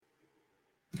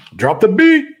Drop the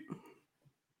beat.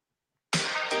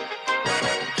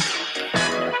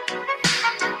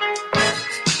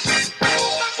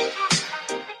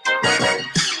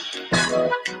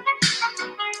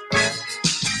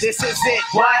 This is it,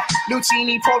 what?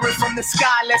 Lucini pouring from the sky,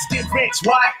 let's get rich,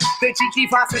 what? The GT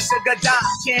vibes with sugar dime,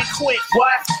 can't quit,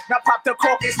 what? Now pop the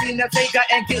cork, it's Nina Vega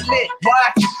and get lit,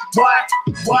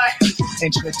 what?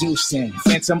 Introducing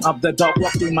Phantom of the Dark,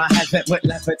 walk through my heaven with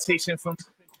levitation from...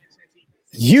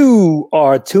 You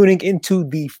are tuning into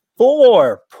the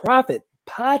For Profit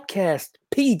Podcast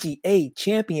PGA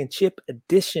Championship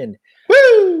Edition.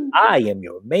 Woo! I am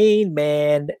your main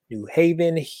man,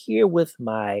 Nuhaven, here with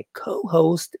my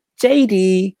co-host,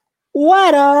 JD.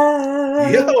 What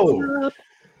up? Yo!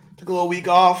 Took a little week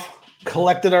off,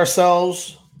 collected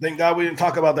ourselves. Thank God we didn't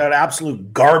talk about that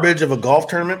absolute garbage of a golf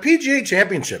tournament. PGA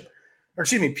Championship. Or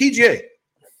excuse me, PGA.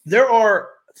 There are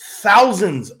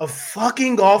thousands of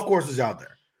fucking golf courses out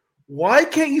there. Why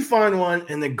can't you find one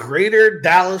in the greater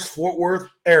Dallas-Fort Worth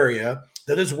area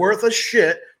that is worth a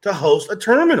shit to host a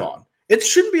tournament on? It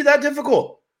shouldn't be that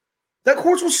difficult. That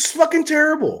course was fucking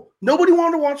terrible. Nobody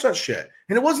wanted to watch that shit.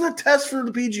 And it wasn't a test for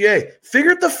the PGA.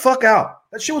 Figure it the fuck out.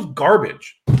 That shit was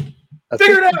garbage.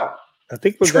 Figure it out. I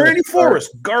think we're Trinity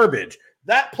Forest, garbage.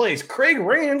 That place, Craig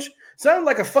Ranch, sounded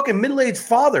like a fucking middle-aged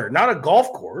father, not a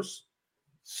golf course.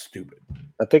 Stupid.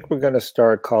 I think we're going to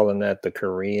start calling that the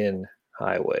Korean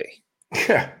Highway.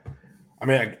 Yeah. I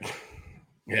mean,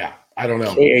 yeah. I don't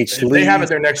know. If they have it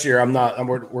there next year, I'm gonna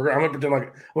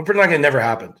pretend like it never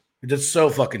happened. It's just so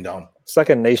fucking dumb. It's like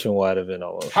a nationwide event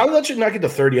almost. How did that shit not get to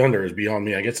 30 under is beyond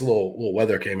me. I guess a little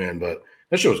weather came in, but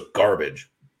that shit was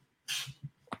garbage.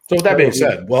 So with that being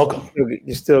said, welcome.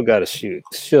 You still got to shoot.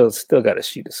 Still got to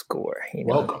shoot a score. You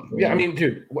know? Welcome. Yeah, I mean,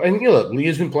 dude, and look,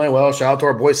 Lee's been playing well. Shout out to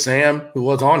our boy Sam, who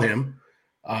was on him.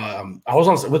 I was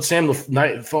on with Sam the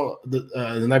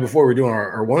night before we were doing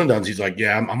our one and dones. He's like,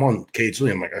 "Yeah, I'm on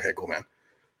K2." I'm like, "Okay, cool, man.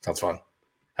 Sounds fun.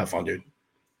 Have fun, dude."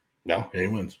 No, he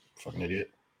wins. Fucking idiot.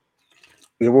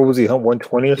 Yeah, what was he?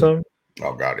 120 or something?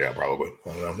 Oh God, yeah, probably. I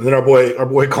don't know. And then our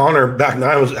boy Connor back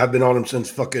nine I've been on him since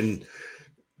fucking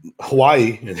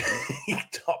Hawaii, and he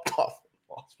topped off.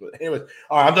 But anyways,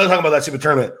 all right, I'm done talking about that stupid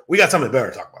tournament. We got something better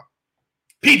to talk about.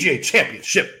 PGA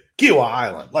Championship, Kiowa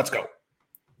Island. Let's go.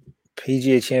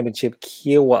 PGA Championship,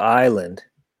 Kiowa Island.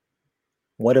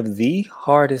 One of the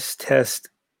hardest tests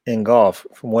in golf,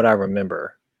 from what I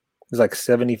remember. It was like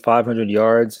 7,500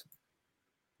 yards.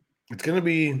 It's going to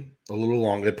be a little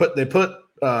long. They put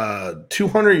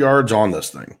 200 yards on this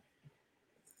thing.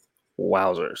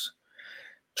 Wowzers.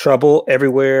 Trouble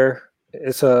everywhere.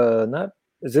 It's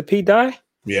is it Pete Dye?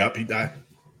 Yeah, Pete Dye.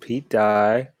 Pete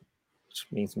Dye, which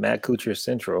means Matt Kuchar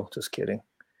Central. Just kidding.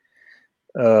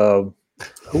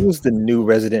 Who was the new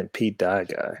resident Pete Dye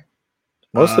guy?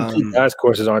 Most of Pete Dye's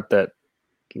courses aren't that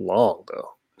long,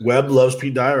 though. Webb loves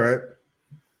Pete Dye, right?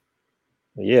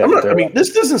 Yeah.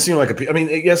 This doesn't seem like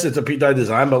yes, it's a Pete Dye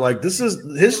design, but like this is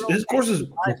his courses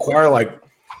require like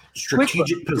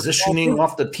strategic positioning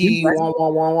off the tee. Wah, wah,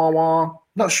 wah, wah, wah.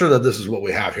 Not sure that this is what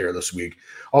we have here this week.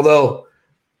 Although,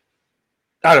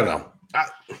 I don't know.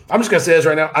 I'm just going to say this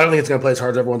right now. I don't think it's going to play as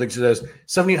hard as everyone thinks it is.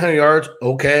 1,700 yards,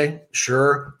 okay,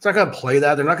 sure. It's not going to play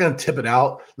that. They're not going to tip it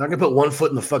out. They're not going to put 1 foot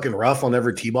in the fucking rough on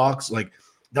every tee box. Like,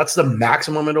 that's the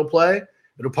maximum it'll play.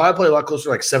 It'll probably play a lot closer to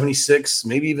like 76,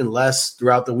 maybe even less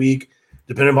throughout the week,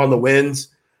 depending upon the winds.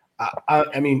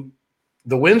 I mean,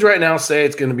 the winds right now say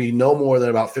it's going to be no more than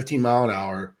about 15 mile an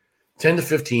hour, 10 to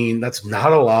 15. That's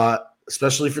not a lot,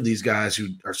 especially for these guys who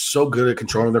are so good at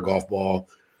controlling their golf ball.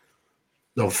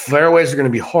 The fairways are going to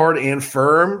be hard and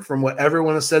firm from what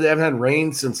everyone has said. They haven't had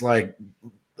rain since the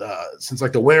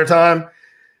wintertime,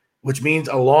 which means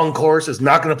a long course is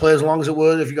not going to play as long as it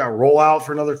would if you got roll out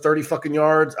for another 30 fucking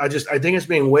yards. I think it's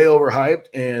being way overhyped,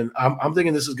 and I'm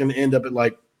thinking this is going to end up at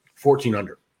like 14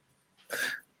 under.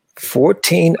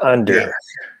 14 under. Yeah.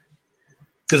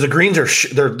 Because the greens are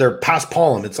they're past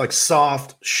pollen. It's like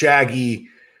soft, shaggy,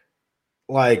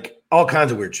 like all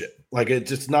kinds of weird shit. Like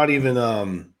it's not even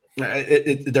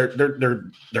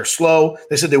they're slow.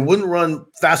 They said they wouldn't run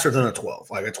faster than a 12.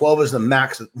 Like a 12 is the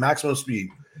maximum speed,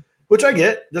 which I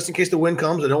get. Just in case the wind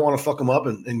comes, I don't want to fuck them up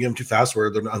and get them too fast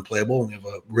where they're unplayable and we have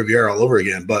a Riviera all over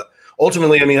again. But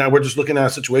ultimately, I mean, we're just looking at a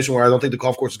situation where I don't think the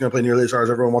golf course is going to play nearly as hard as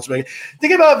everyone wants to make it.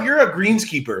 Think about if you're a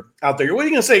greenskeeper out there. What are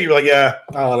you going to say? You're like, yeah,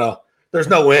 I don't know. There's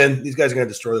no wind. These guys are going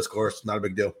to destroy this course. Not a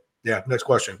big deal. Yeah, next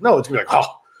question. No, it's going to be like,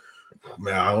 oh,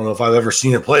 man, I don't know if I've ever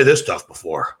seen it play this tough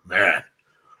before. Man.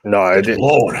 No, I didn't.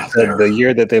 The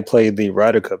year that they played the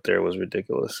Ryder Cup there was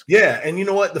ridiculous. Yeah, and you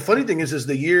know what? The funny thing is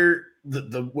the year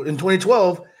in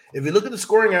 2012, if you look at the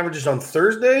scoring averages on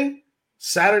Thursday,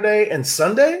 Saturday and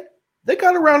Sunday, they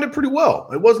got around it pretty well.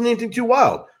 It wasn't anything too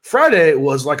wild. Friday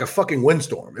was like a fucking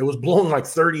windstorm. It was blowing like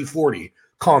 30, 40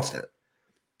 constant.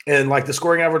 And like the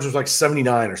scoring average was like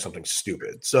 79 or something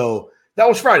stupid. So that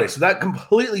was Friday. So that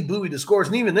completely buoyed the scores.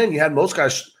 And even then you had most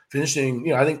guys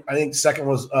finishing, I think second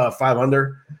was 5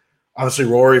 under. Obviously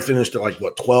Rory finished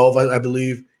at 12, I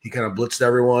believe. He kind of blitzed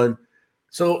everyone.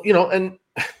 So, and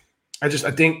I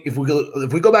think if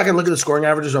we go back and look at the scoring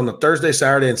averages on the Thursday,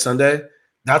 Saturday, and Sunday,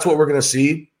 that's what we're going to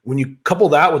see. When you couple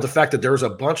that with the fact that there was a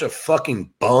bunch of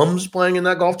fucking bums playing in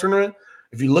that golf tournament,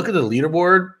 if you look at the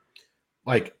leaderboard,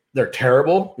 they're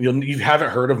terrible. You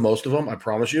haven't heard of most of them, I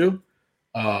promise you.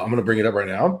 I'm going to bring it up right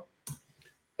now.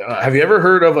 Have you ever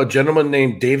heard of a gentleman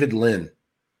named David Lynn?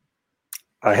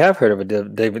 I have heard of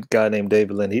a guy named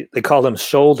David Lynn. They call him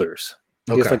Shoulders.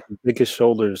 He has the biggest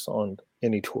shoulders on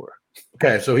any tour.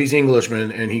 Okay, so he's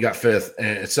Englishman, and he got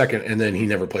second, and then he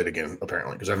never played again,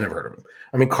 apparently, because I've never heard of him.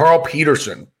 I mean, Carl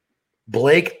Peterson,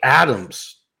 Blake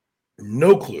Adams,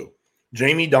 no clue.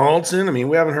 Jamie Donaldson, I mean,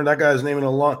 we haven't heard that guy's name in a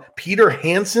long. Peter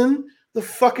Hansen, the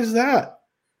fuck is that?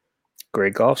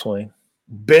 Great golf swing.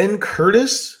 Ben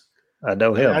Curtis, I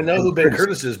know him. I know who Ben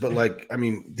Curtis is, but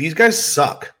these guys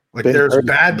suck. There's Curtis,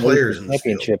 bad players in this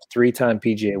championship, 3-time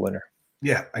PGA winner.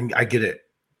 Yeah, I get it,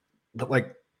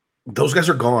 but those guys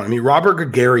are gone. I mean, Robert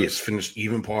Gregarious finished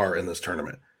even par in this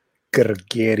tournament.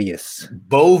 Gregarious.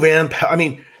 Bo Van I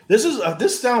mean,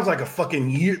 this sounds like a fucking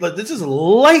year. This is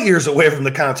light years away from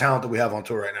the kind of talent that we have on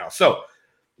tour right now. So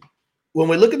when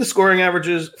we look at the scoring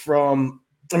averages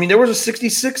there was a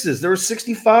 66s, there were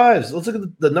 65s. Let's look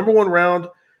at the number one round.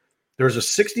 There was a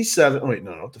 67. Oh, wait,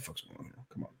 no, what the fuck's going on here?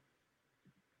 Come on.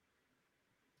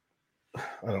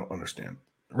 I don't understand.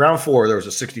 Round 4, there was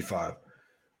a 65.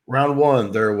 Round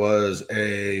 1, there was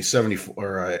a 74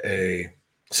 or a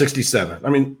 67. I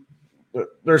mean,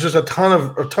 there's just a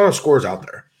ton of scores out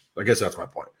there. I guess that's my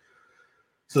point.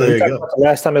 So there you go. The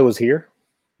last time it was here?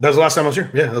 That was the last time I was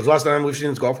here. Yeah, that was the last time we've seen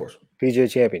this golf course. PGA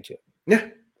Championship. Yeah,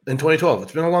 in 2012.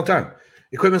 It's been a long time.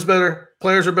 Equipment's better.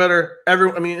 Players are better.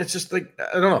 It's just I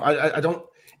don't know. I don't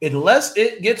 – unless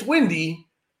it gets windy,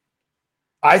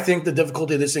 I think the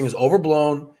difficulty of this thing is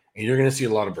overblown, and you're going to see a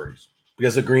lot of birdies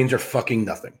because the greens are fucking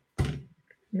nothing.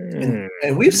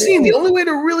 And we've seen the only way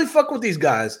to really fuck with these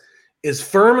guys is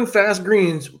firm and fast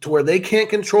greens to where they can't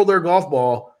control their golf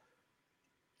ball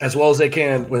as well as they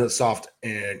can when it's soft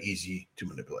and easy to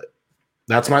manipulate.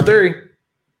 That's my theory.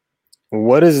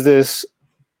 What is this?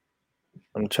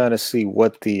 I'm trying to see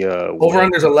what the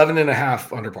over-under is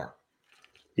 11.5 under par.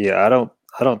 Yeah, I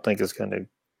don't think it's gonna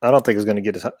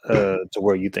get to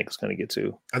where you think it's gonna get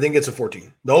to. I think it's a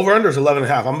 14. The over-under is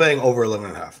 11.5. I'm betting over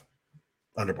 11.5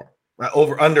 under par.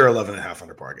 Under 11.5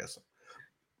 under par, I guess.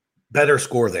 Better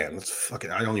score than. It's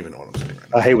fucking. I don't even know what I'm saying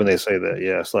right now. I hate when they say that.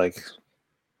 Yeah, it's like.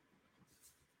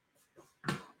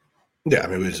 Yeah, I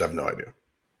mean, we just have no idea.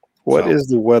 What is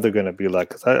the weather going to be like?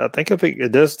 Because I think if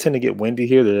it does tend to get windy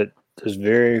here, that there's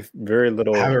very, very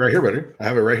little. I have it right here, buddy. I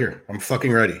have it right here. I'm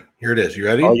fucking ready. Here it is. You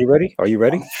ready? Are you ready? Are you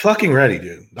ready? I'm fucking ready,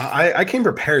 dude. I came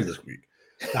prepared this week.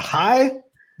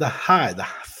 The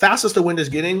fastest the wind is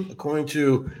getting, according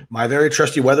to my very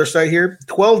trusty weather site here,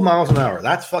 12 miles an hour.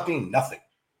 That's fucking nothing.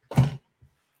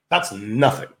 That's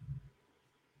nothing.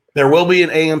 There will be an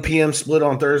AM PM split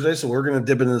on Thursday, so we're going to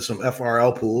dip into some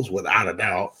FRL pools without a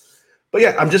doubt. But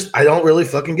yeah, I don't really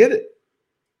fucking get it.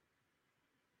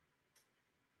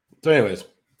 So, anyways,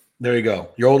 there you go.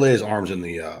 Your old lady's arms in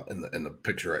the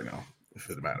picture right now, if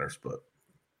it matters. But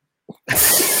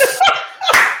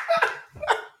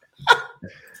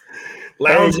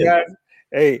lounge guy.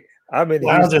 Hey, I'm in.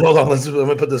 Lounge. Hold on. Let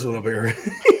me put this one up here.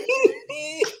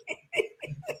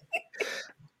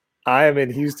 I am in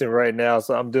Houston right now,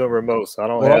 so I'm doing remote. So I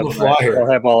don't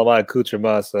have all of my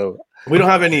accoutrements. So we don't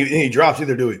have any drops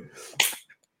either, do we?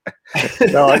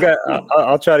 No,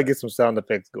 I'll try to get some sound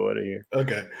effects going in here.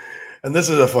 Okay. And this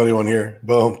is a funny one here.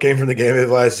 Boom. Came from the Game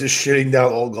Advice, just shitting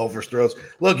down old golfers' throats.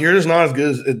 Look, you're just not as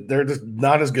good as they're just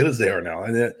not as good as they are now.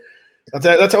 And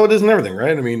that's how it is in everything,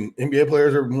 right? I mean, NBA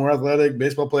players are more athletic,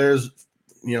 baseball players,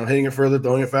 hitting it further,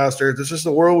 throwing it faster. This is just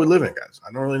the world we live in, guys.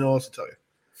 I don't really know what else to tell you.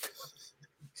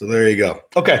 So there you go.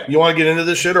 Okay, you want to get into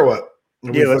this shit or what?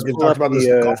 Let's talk about this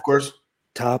golf course.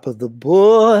 Top of the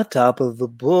board.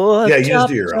 Yeah, you just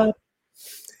do your own.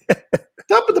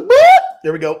 Top of the board.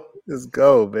 There we go. Let's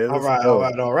go, man.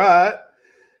 All right.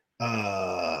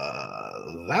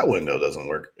 That window doesn't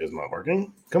work. Is not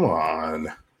working. Come on.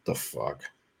 What the fuck?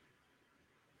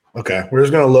 Okay, we're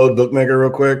just gonna load Bookmaker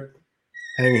real quick.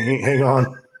 Hang on.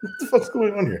 What the fuck's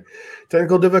going on here?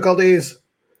 Technical difficulties.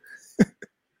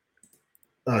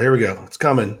 Oh, here we go. It's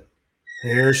coming.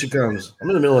 Here she comes. I'm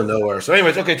in the middle of nowhere. So,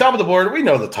 anyways, okay, top of the board. We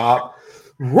know the top.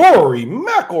 Rory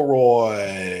McIlroy.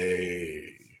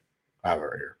 I have it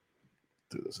right here.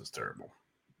 Dude, this is terrible.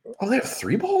 Oh, they have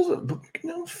 3 balls?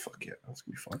 No, fuck yeah. That's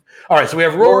going to be fun. All right, so we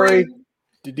have Rory.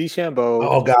 DeChambeau.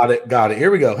 Oh, got it.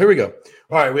 Here we go.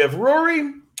 All right, we have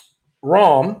Rory,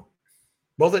 Rahm,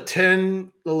 both at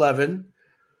 10, 11.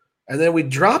 And then we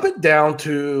drop it down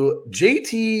to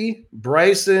JT,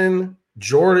 Bryson,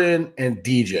 Jordan, and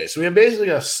DJ. So we have basically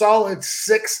a solid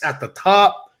 6 at the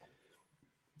top.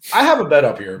 I have a bet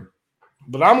up here,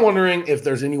 but I'm wondering if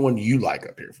there's anyone you like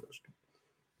up here first.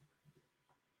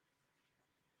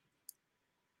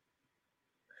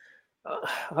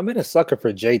 I've been a sucker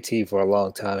for JT for a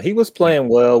long time. He was playing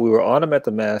well. We were on him at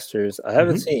the Masters. I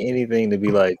haven't seen anything to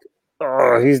be like,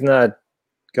 oh, he's not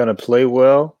going to play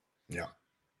well. Yeah.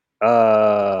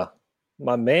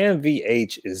 My man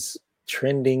VH is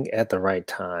trending at the right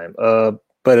time.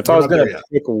 But if I was going to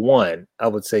pick one, I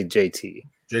would say JT.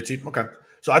 JT, okay.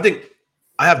 So I think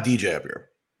I have DJ up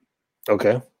here.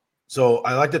 Okay. So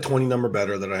I like the 20 number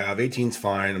better that I have. 18's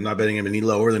fine. I'm not betting him any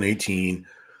lower than 18.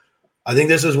 I think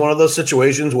this is one of those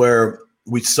situations where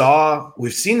we've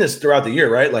seen this throughout the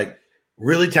year, right? Like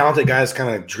really talented guys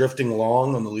kind of drifting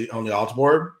along on the odds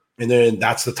board, and then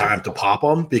that's the time to pop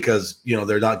them because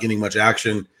they're not getting much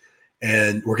action,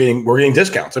 and we're getting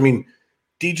discounts. I mean,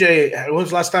 DJ, when was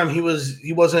the last time he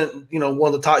wasn't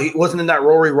one of the top? He wasn't in that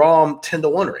Rory Rahm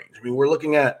 10-1 range. I mean, we're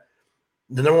looking at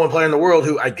the number 1 player in the world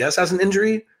who I guess has an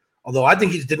injury. Although I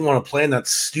think he didn't want to play in that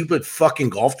stupid fucking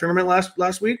golf tournament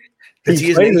last week. Because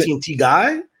he is an AT&T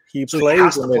guy. He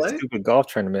plays in that stupid golf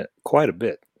tournament quite a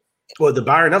bit. Well, the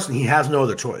Byron Nelson, he has no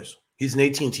other choice. He's an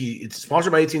AT&T. It's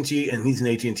sponsored by AT&T, and he's an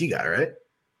AT&T guy, right?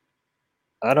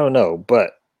 I don't know,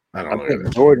 but I think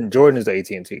Jordan is the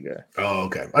AT&T guy. Oh,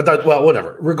 okay. I thought, well,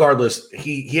 whatever. Regardless,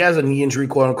 he has a knee injury,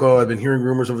 quote unquote. I've been hearing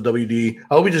rumors of a WD.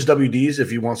 I hope he just WDs if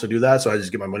he wants to do that, so I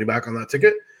just get my money back on that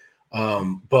ticket.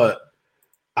 But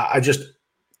I just.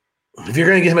 If you're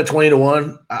going to get him at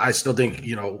 20-1, I still think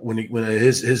when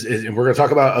his and we're going to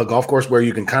talk about a golf course where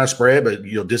you can kind of spray it, but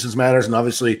distance matters, and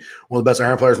obviously one of the best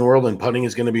iron players in the world, and putting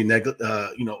is going to be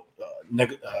a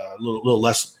little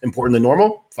less important than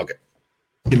normal. Fuck it,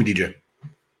 give me DJ.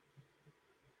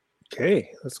 Okay,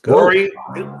 let's go. Rory,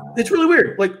 it's really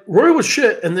weird. Like Rory was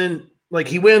shit, and then like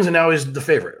he wins, and now he's the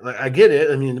favorite. Like I get it.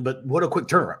 I mean, but what a quick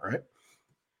turnaround, right?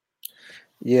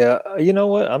 Yeah, you know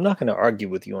what? I'm not going to argue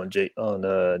with you on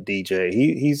DJ.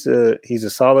 He's a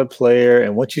solid player,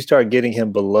 and once you start getting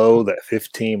him below that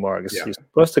 15 mark, you're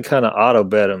supposed to kind of auto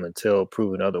bet him until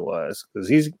proven otherwise.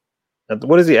 Because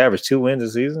what does he average? 2 wins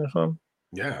a season or something?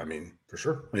 Yeah, I mean for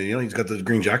sure. I mean, he's got the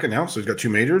green jacket now, so he's got 2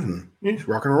 majors, and he's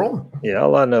rocking and rolling. Yeah,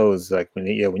 all I know is like when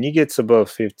he gets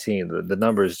above 15, the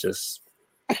number is just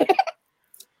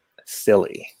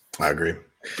silly. I agree.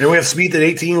 And we have Spieth at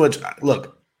 18, which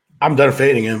look. I'm done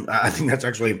fading him. I think that's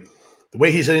actually the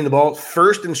way he's hitting the ball.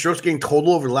 First in strokes gained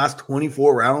total over the last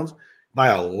 24 rounds by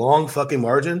a long fucking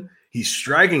margin. He's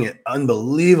striking it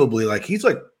unbelievably. Like he's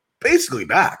like basically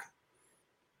back.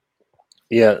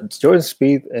 Yeah, it's Jordan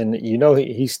Spieth, and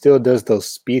he still does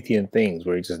those Spiethian things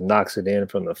where he just knocks it in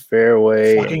from the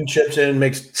fairway. Fucking chips in,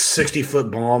 makes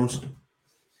 60-foot bombs.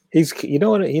 He's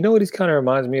what he's kind of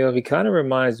reminds me of? He kind of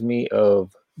reminds me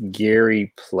of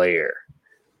Gary Player,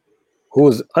 who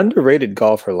was underrated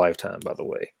golfer lifetime, by the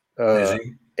way.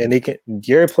 And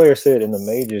Gary Player said in the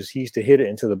majors, he used to hit it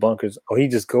into the bunkers. Oh, he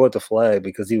just go at the flag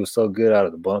because he was so good out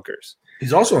of the bunkers.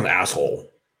 He's also an asshole.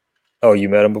 Oh, you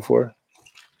met him before?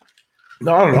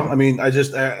 No, I don't know. I mean,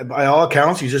 by all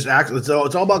accounts, he just acts. It's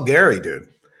all about Gary, dude.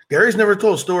 Gary's never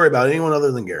told a story about anyone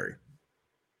other than Gary.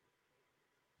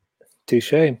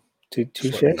 Touche.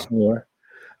 More.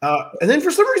 And then for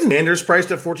some reason, Anders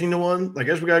priced at 14-1. I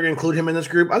guess we got to include him in this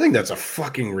group. I think that's a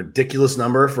fucking ridiculous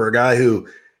number for a guy who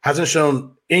hasn't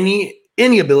shown any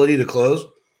ability to close.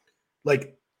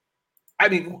 Like, I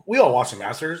mean, we all watch the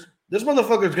Masters. This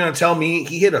motherfucker is going to tell me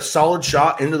he hit a solid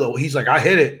shot into the – he's like, I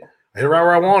hit it. I hit it right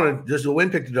where I wanted. Just the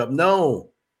wind picked it up. No,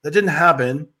 that didn't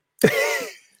happen.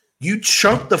 You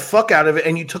chunked the fuck out of it,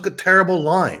 and you took a terrible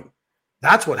line.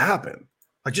 That's what happened.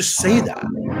 Like, just say that.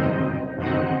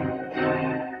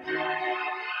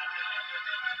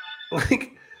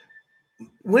 Like,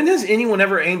 when has anyone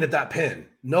ever aimed at that pin?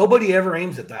 Nobody ever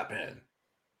aims at that pin.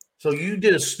 So you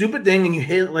did a stupid thing and you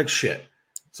hit it like shit.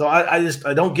 So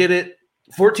I don't get it.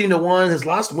 14-1. His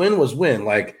last win was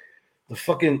like the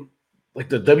fucking like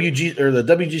the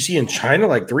WGC in China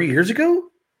like 3 years ago.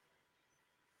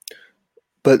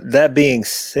 But that being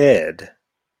said,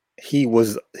 he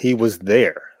was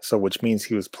there, so which means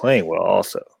he was playing well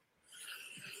also.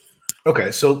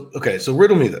 Okay, so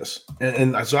riddle me this,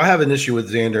 and so I have an issue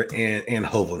with Xander and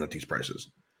Hovland at these prices.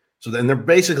 So then they're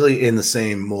basically in the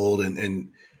same mold, and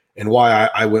why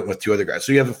I went with two other guys.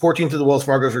 So you have a 14th to the Wells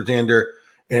Fargo for Xander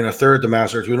and a third at the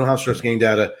Masters. We don't have stress game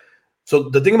data. So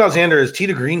the thing about Xander is tee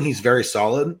to green, he's very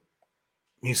solid.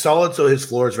 He's solid, so his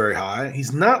floor is very high.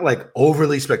 He's not like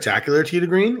overly spectacular tee to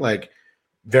green, like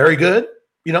very good.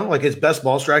 You know, like his best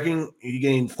ball striking, he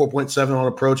gained 4.7 on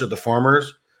approach at the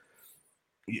Farmers.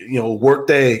 You know,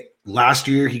 workday last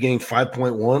year, he gained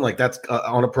 5.1. Like that's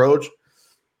on approach.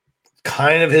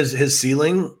 Kind of his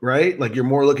ceiling, right? Like you're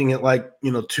more looking at like,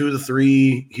 2 to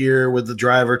 3 here with the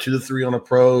driver, 2 to 3 on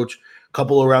approach,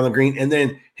 couple around the green. And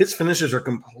then his finishes are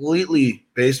completely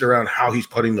based around how he's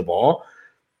putting the ball.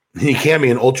 He can be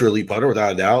an ultra elite putter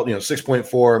without a doubt.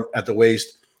 6.4 at the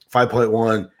waist,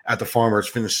 5.1 at the Farmers,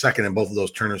 finished second in both of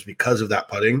those tournaments because of that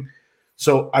putting.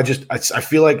 So I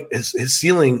feel like his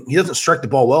ceiling, he doesn't strike the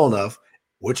ball well enough,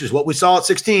 which is what we saw at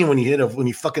 16 when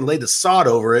he fucking laid the sod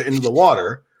over it into the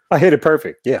water. I hit it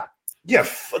perfect. Yeah. Yeah.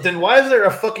 Then why is there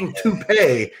a fucking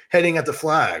toupee heading at the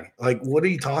flag? Like, what are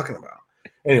you talking about?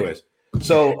 Anyways,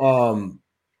 so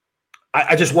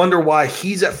I just wonder why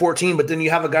he's at 14, but then you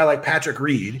have a guy like Patrick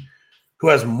Reed who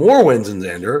has more wins than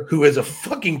Xander, who is a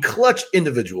fucking clutch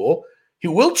individual. He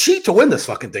will cheat to win this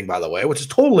fucking thing, by the way, which is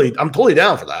I'm totally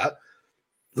down for that.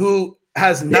 Who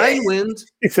has 9 wins.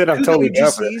 He said I'm totally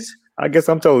down for it. I guess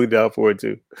I'm totally down for it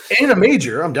too. And a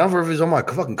major. I'm down for it if he's on my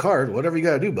fucking card. Whatever you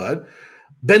got to do, bud.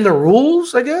 Bend the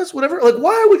rules, I guess. Whatever. Like,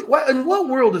 why in what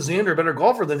world is Xander a better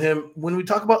golfer than him when we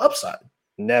talk about upside?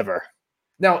 Never.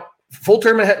 Now, full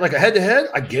tournament, like a head-to-head,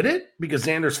 I get it because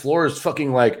Xander's floor is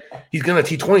fucking like he's going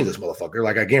to T20 this motherfucker.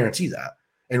 Like, I guarantee that.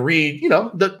 And Reed,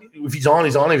 if he's on,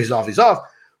 he's on. If he's off, he's off.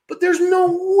 But there's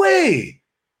no way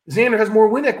Xander has more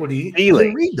win equity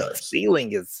than Reed does.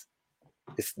 Ceiling is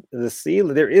the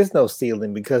ceiling. There is no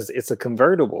ceiling because it's a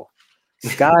convertible.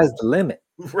 Sky's the limit.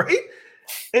 Right?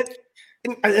 And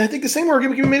I think the same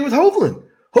argument can be made with Hovland.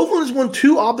 Hovland has won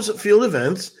 2 opposite field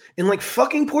events in like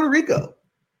fucking Puerto Rico.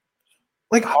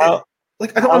 Like, I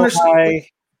don't understand. High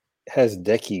has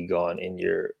Decky gone in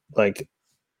your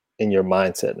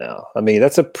mindset now? I mean,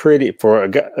 that's a pretty for a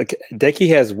guy. Decky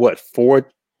has what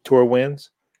 4 tour wins.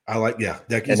 I like, yeah.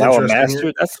 Decky's now a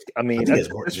master. That's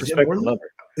respectable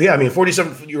number. Yeah, I mean,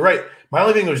 47. You're right. My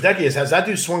only thing was Decky has that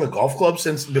dude swung a golf club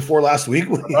since before last week?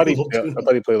 I thought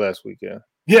he played last week. Yeah.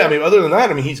 Yeah, I mean, other than that,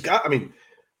 I mean,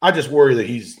 I just worry that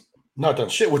he's not done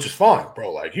shit, which is fine,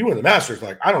 bro. Like, you win the Masters,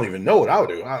 like, I don't even know what I would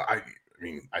do. I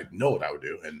mean, I know what I would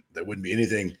do, and there wouldn't be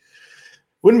anything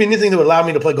that would allow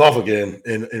me to play golf again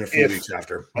in a few weeks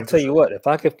after. I'll tell you what, if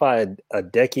I could find a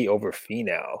Decky over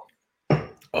Finau.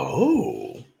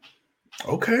 Oh,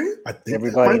 okay. I think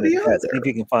everybody in the chat, see if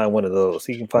you can find one of those.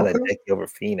 You can find a Decky over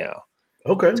Finau.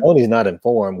 Okay. Tony's not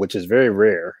informed, which is very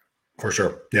rare. For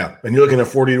sure. Yeah. And you're looking at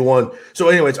 40-1. So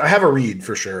anyways, I have a read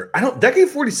for sure. Decade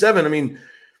 47. I mean,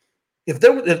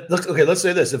 let's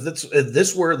say this. If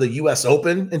this were the US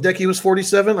Open and Decky was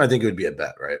 47, I think it would be a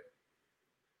bet, right?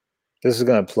 This is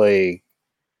going to play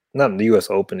not the US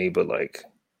Open-y, but like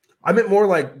I meant more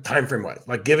like time frame wise,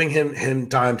 like giving him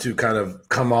time to kind of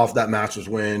come off that Masters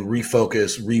win,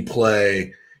 refocus,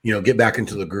 replay, get back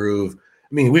into the groove.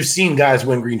 I mean, we've seen guys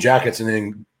win green jackets and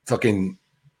then fucking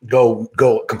go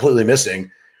completely missing,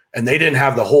 and they didn't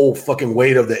have the whole fucking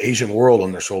weight of the Asian world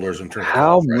on their shoulders in terms of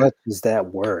how much is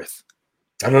that worth?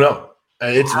 I don't know.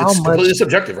 It's completely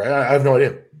subjective, right? I have no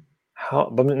idea.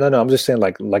 But no, I'm just saying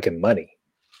like in money.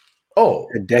 Oh,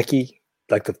 Hideki,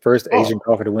 like the first Asian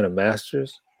golfer to win a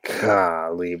Masters.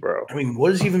 Golly, bro. I mean, what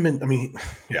has he even been? I mean,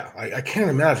 yeah, I can't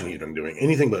imagine he's been doing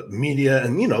anything but media,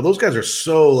 and those guys are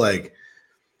so like.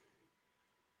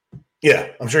 Yeah,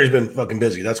 I'm sure he's been fucking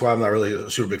busy. That's why I'm not really a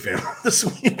super big fan of this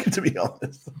week, to be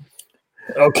honest.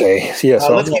 Okay, yeah.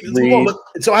 So let's move on.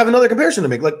 So I have another comparison to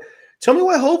make. Like, tell me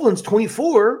why Hovland's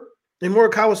 24 and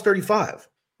Morikawa's 35.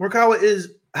 Morikawa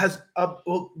has a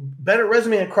better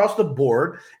resume across the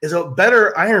board, is a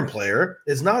better iron player,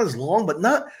 is not as long, but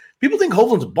not. People think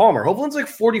Hovland's a bomber. Hovland's like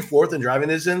 44th in driving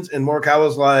distance, and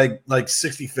Morikawa's like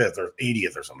 65th or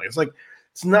 80th or something.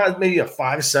 It's not maybe a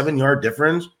 5-7 yard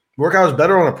difference. Morikawa's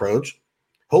better on approach.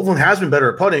 Hovland has been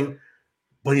better at putting,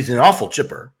 but he's an awful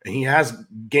chipper, and he has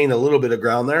gained a little bit of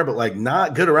ground there, but like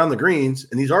not good around the greens.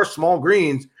 And these are small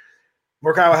greens.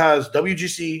 Morikawa has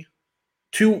WGC,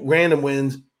 2 random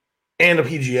wins, and a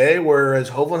PGA, whereas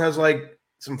Hovland has like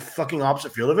some fucking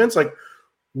opposite field events. Like,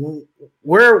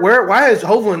 why is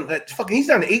Hovland he's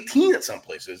down to 18 at some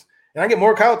places, and I get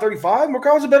Morikawa 35.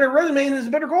 Morikawa's a better resume and is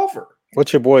a better golfer.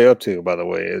 What's your boy up to, by the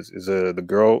way? Is the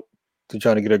girl They're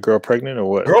trying to get a girl pregnant or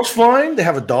what? Girl's fine. They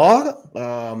have a dog.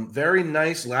 Very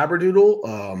nice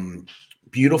Labradoodle.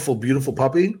 Beautiful, beautiful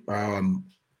puppy.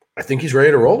 I think he's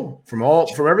ready to roll. From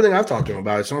everything I've talked to him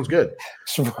about, it sounds good.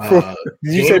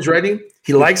 James ready.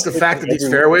 He likes the fact that these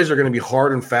fairways are going to be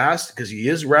hard and fast because he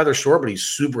is rather short, but he's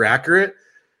super accurate.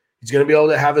 He's going to be able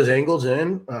to have his angles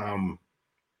in.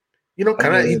 He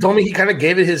told me he kind of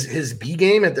gave it his B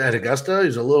game at Augusta. He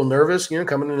was a little nervous,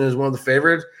 coming in as one of the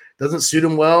favorites. Doesn't suit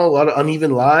him well. A lot of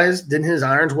uneven lies. Didn't hit his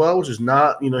irons well, which is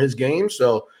not, his game.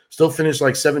 So still finished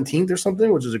like 17th or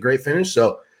something, which is a great finish.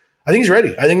 So I think he's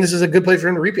ready. I think this is a good place for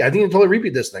him to repeat. I think he can totally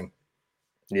repeat this thing.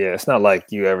 Yeah, it's not like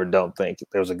you ever don't think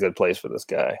there's a good place for this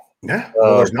guy. Yeah,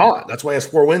 there's not. That's why he has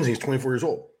 4 wins. And he's 24 years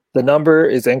old. The number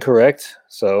is incorrect.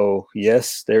 So,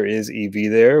 yes, there is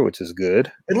EV there, which is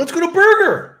good. And let's go to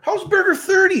Berger. How's Berger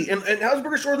 30? And how's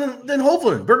Berger shorter than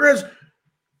Hovland? Berger has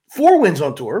 4 wins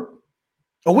on tour,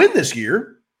 a win this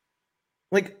year.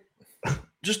 I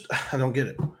don't get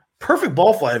it. Perfect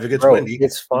ball flight if it gets windy.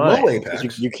 It's fine. Low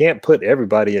apex. You can't put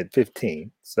everybody at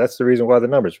 15. So that's the reason why the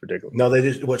number's ridiculous. No,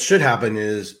 what should happen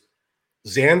is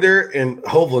Xander and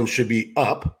Hovland should be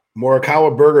up.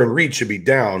 Morikawa, Berger, and Reed should be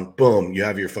down. Boom, you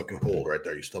have your fucking hold right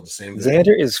there. You still have the same thing.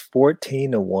 Xander is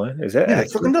 14-1. Is that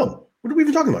that's fucking dumb. What are we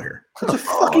even talking about here? That's a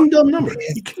fucking dumb number.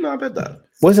 You cannot bet that.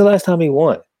 When's the last time he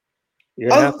won?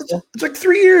 It's like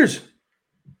 3 years.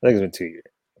 I think it's been 2 years.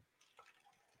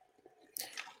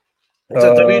 It's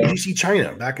at WGC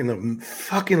China back in the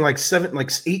fucking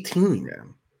 18,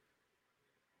 man.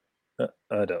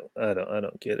 I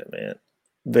don't get it, man.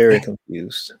 Very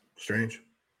confused. Strange.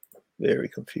 Very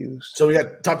confused. So we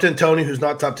got top 10 Tony, who's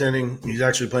not top 10ing. He's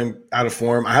actually playing out of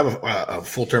form. I have a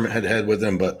full tournament head-to-head with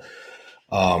him, but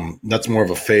that's more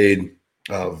of a fade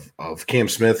of Cam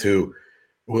Smith, who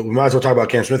we might as well talk about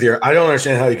Cam Smith here. I don't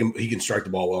understand how he can strike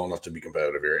the ball well enough to be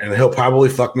competitive here. And he'll probably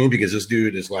fuck me because this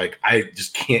dude is I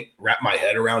just can't wrap my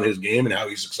head around his game and how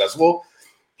he's successful.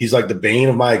 He's like the bane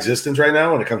of my existence right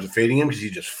now when it comes to fading him because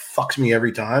he just fucks me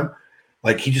every time.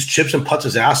 He just chips and puts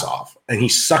his ass off, and he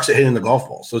sucks at hitting the golf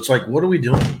ball. So it's what are we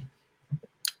doing?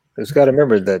 Just got to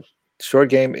remember that short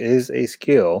game is a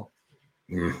skill.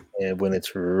 And when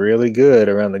it's really good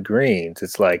around the greens,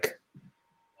 it's like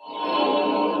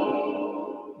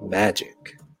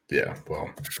magic. Yeah, well,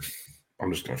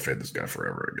 I'm just going to fade this guy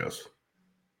forever, I guess.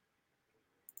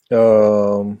 I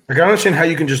don't understand how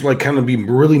you can just kind of be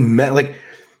really mad.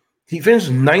 He finished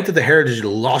 9th at the Heritage and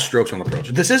lost strokes on approach.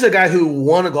 This is a guy who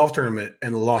won a golf tournament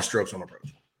and lost strokes on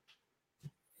approach.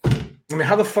 I mean,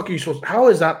 how the fuck are you supposed – how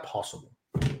is that possible?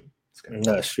 I'm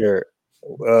not sure.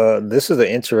 This is an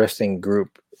interesting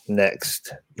group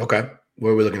next. Okay.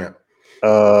 What are we looking at?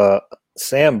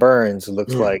 Sam Burns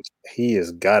looks like he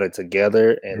has got it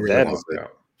together, and really that is a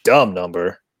dumb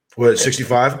number. What,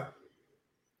 65?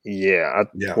 Yeah.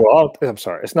 Well, I'm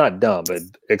sorry. It's not dumb, but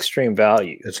extreme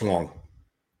value. It's long.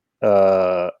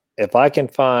 If I can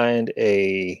find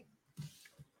a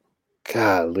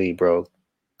golly, bro.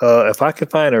 If I could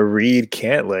find a Reed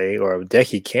Cantlay or a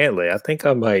Decky Cantlay, I think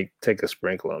I might take a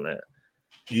sprinkle on that.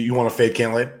 You want to fade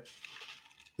Cantlay?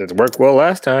 It worked well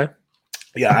last time.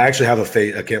 Yeah, I actually have a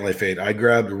Cantlay fade. I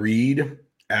grabbed Reed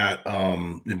at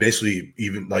basically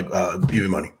even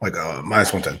money,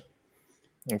 minus 110.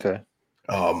 Okay.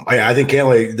 I think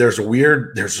Cantlay, there's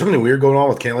something weird going on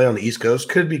with Cantlay on the East Coast.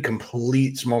 Could be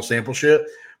complete small sample shit,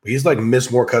 but he's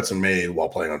missed more cuts than made while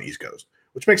playing on the East Coast,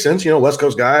 which makes sense. West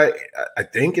Coast guy, I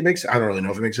think it makes – I don't really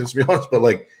know if it makes sense to be honest,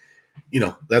 but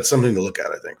that's something to look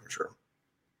at, I think, for sure.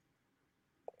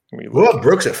 What about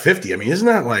Brooks at 50? I mean, isn't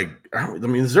that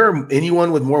is there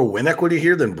anyone with more win equity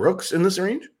here than Brooks in this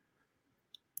range?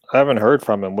 I haven't heard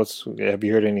from him. Have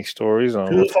you heard any stories on?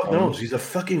 Who the fuck knows? He's a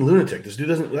fucking lunatic. This dude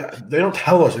doesn't. They don't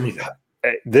tell us anything.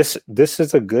 This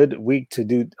is a good week to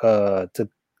do to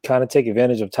kind of take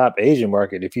advantage of top Asian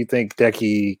market. If you think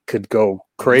Decky could go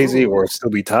crazy or still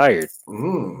be tired,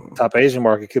 top Asian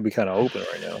market could be kind of open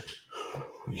right now.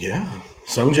 Yeah,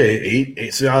 Sungjae 8.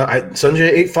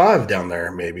 Sungjae 8.5 down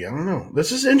there. Maybe, I don't know.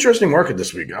 This is an interesting market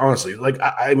this week. Honestly,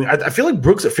 I feel like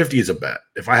Brooks at 50 is a bet.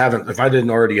 If I didn't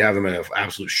already have him at an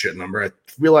absolute shit number, I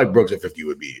feel like Brooks at 50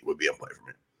 would be in play for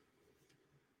me.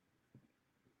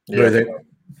 Yeah. What do you think?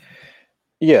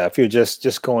 Yeah, if you're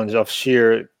just going off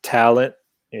sheer talent,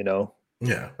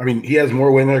 Yeah, I mean, he has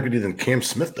more win equity than Cam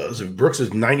Smith does. If Brooks is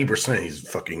 90%, he's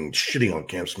fucking shitting on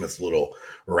Cam Smith's little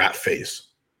rat face.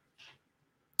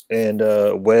 And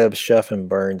Webb, Chef, and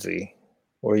Burnsy.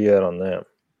 Where are you at on them?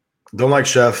 Don't like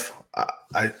Chef.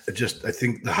 I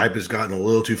think the hype has gotten a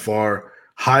little too far.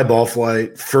 High ball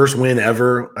flight, first win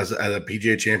ever at a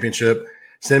PGA Championship.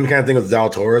 Same kind of thing with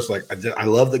Zalatoris. Like, I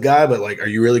love the guy, but like, are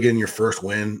you really getting your first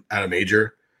win at a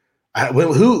major?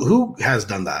 Who has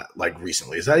done that like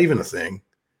recently? Is that even a thing?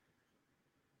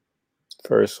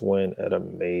 First win at a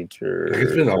major. Like,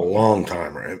 it's been a long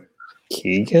time, right?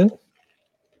 Keegan?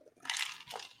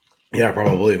 Yeah,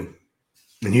 probably.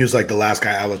 And he was like the last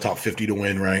guy out of the top 50 to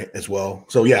win, right? As well.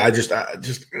 So yeah, I just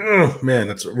man,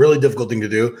 that's a really difficult thing to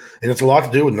do, and it's a lot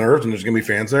to do with nerves. And there's gonna be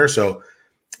fans there, so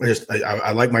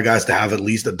I like my guys to have at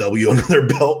least a W under their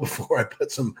belt before I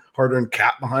put some hard-earned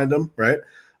cap behind them, right?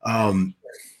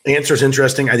 Answer's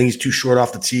interesting. I think he's too short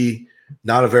off the tee.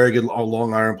 Not a very good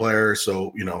long iron player,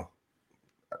 so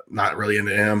not really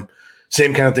into him.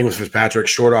 Same kind of thing with Fitzpatrick,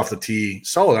 short off the tee,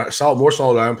 solid, more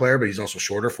solid iron player, but he's also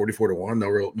shorter, 44-1. No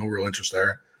real interest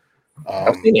there.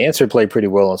 I've seen Answer play pretty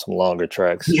well on some longer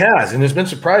tracks. He has, and it's been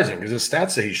surprising because his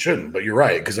stats say he shouldn't. But you're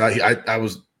right, because I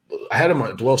had him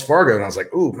at Wells Fargo, and I was like,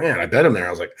 "Oh man, I bet him there." I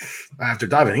was like, after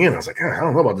diving in, I was like, I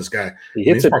don't know about this guy. He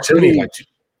hits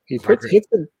hits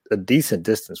a decent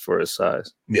distance for his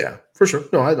size. Yeah, for sure.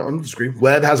 No, I don't disagree.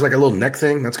 Webb has like a little neck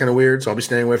thing that's kind of weird, so I'll be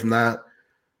staying away from that.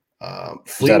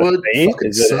 Fleetwood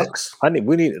sucks.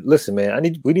 We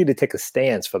need to take a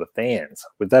stance for the fans.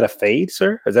 Was that a fade,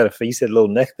 sir? Is that you said little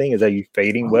neck thing? Is that you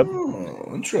fading Webb?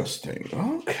 Oh, interesting.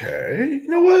 Okay. You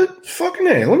know what? Fucking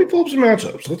A. Let me pull up some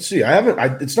matchups. Let's see.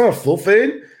 It's not a full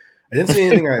fade. I didn't see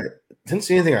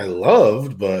anything I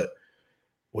loved, but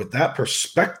with that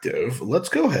perspective, let's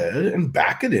go ahead and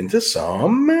back it into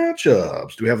some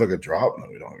matchups. Do we have like a drop? No,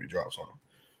 we don't have any drops on them.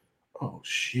 Oh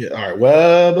shit. All right,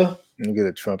 Webb. You get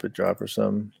a trumpet drop or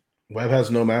something. Webb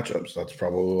has no matchups. That's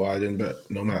probably why I didn't bet.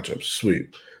 No matchups.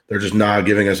 Sweet. They're just not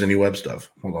giving us any Webb stuff.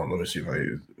 Hold on. Let me see if I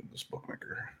use this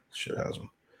bookmaker. Shit has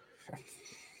them.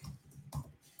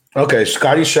 Okay,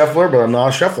 Scotty Scheffler, but I'm not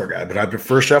a Scheffler guy. But I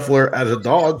prefer Scheffler as a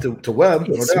dog to Webb.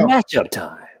 It's matchup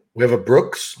time. We have a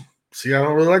Brooks. See, I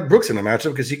don't really like Brooks in a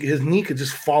matchup because his knee could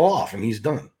just fall off and he's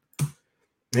done.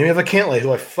 Maybe I have a Cantlay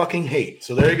who I fucking hate.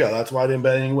 So there you go. That's why I didn't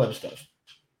bet any Webb stuff.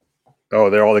 Oh,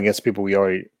 they're all against people we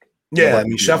already. Yeah, I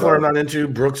mean Scheffler I'm not into.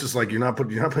 Brooks is like you're not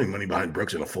putting money behind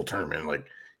Brooks in a full tournament. Like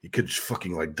you could just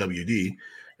fucking like WD,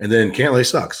 and then Cantlay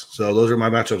sucks. So those are my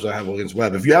matchups I have against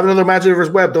Webb. If you have another matchup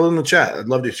versus Webb, throw it in the chat. I'd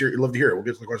love to hear. It. We'll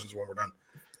get to the questions when we're done.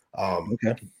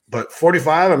 Okay. But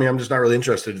 45, I mean, I'm just not really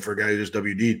interested for a guy who just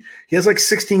WD'd. He has like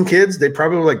 16 kids. They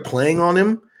probably were like playing on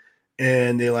him,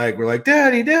 and they were like,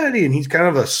 "Daddy, Daddy," and he's kind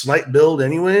of a slight build,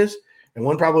 anyways. And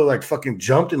one probably like fucking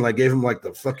jumped and like gave him like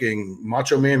the fucking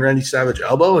Macho Man Randy Savage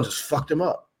elbow and just fucked him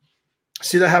up. I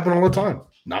see that happen all the time.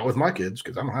 Not with my kids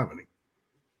because I don't have any.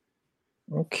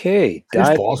 Okay,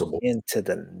 dive plausible into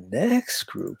the next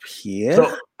group here.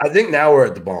 So I think now we're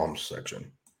at the bombs section.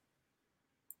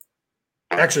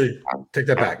 Actually, take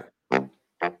that back.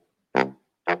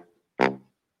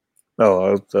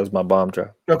 Oh, that was my bomb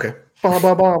drop. Okay.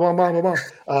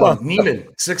 Neiman,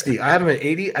 60. I have him at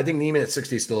 80. I think Neiman at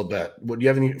 60 is still a bet. Do you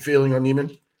have any feeling on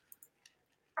Neiman?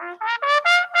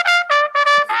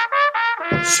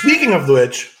 Speaking of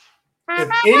which, if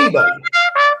anybody,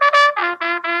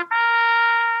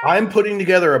 I'm putting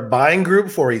together a buying group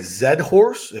for a Z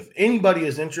horse. If anybody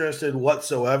is interested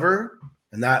whatsoever,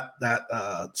 and that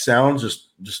sound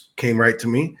just came right to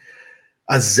me.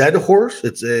 A Z horse.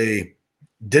 It's a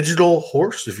digital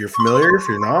horse. If you're familiar, if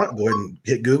you're not, go ahead and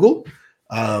hit Google.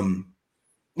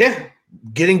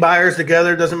 Getting buyers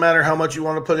together doesn't matter how much you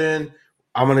want to put in.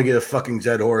 I'm gonna get a fucking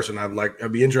Z horse, and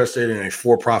I'd be interested in a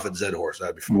for-profit Z horse.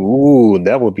 That'd be fun. Ooh,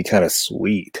 that would be kind of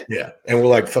sweet. Yeah, and we're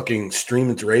like fucking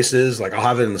streaming to races. Like I'll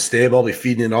have it in the stable. I'll be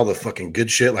feeding it all the fucking good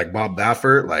shit, like Bob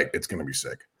Baffert. Like it's gonna be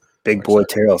sick. Big boy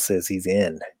Terrell says he's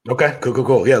in. Okay,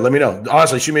 cool. Yeah, let me know.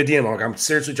 Honestly, shoot me a DM. Like, I'm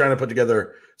seriously trying to put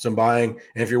together some buying.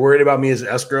 And if you're worried about me as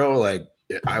escrow, like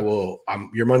I will.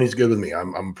 Your money's good with me.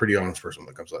 I'm a pretty honest person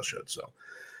when it comes to that shit. So,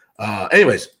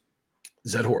 anyways.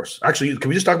 Z horse. Actually, can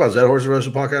we just talk about Z horse the rest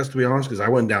of the podcast? To be honest, because I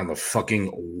went down the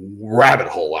fucking rabbit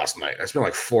hole last night. I spent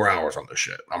like 4 hours on this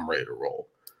shit. I'm ready to roll.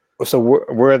 So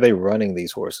where are they running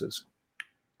these horses?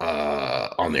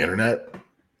 On the internet.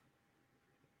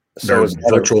 So there's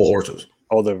virtual horses.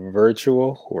 Oh, the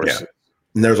virtual horses. Yeah.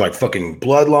 And there's like fucking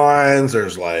bloodlines.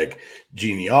 There's like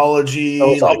genealogy.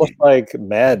 So it's almost like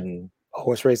Madden,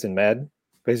 horse racing Madden,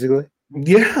 basically.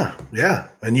 Yeah.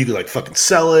 And you can like fucking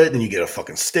sell it, and you get a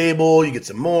fucking stable, you get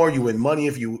some more, you win money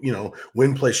if you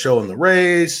win, play, show in the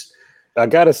race. I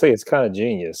gotta say it's kind of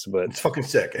genius, but it's fucking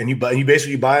sick. And you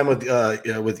basically buy them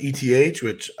with ETH,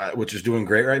 which is doing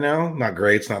great right now. Not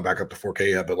great, it's not back up to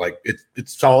 4K yet, but like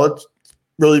it's solid,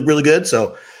 really, really good.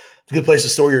 So it's a good place to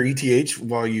store your ETH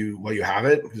while you have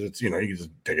it, because it's you can just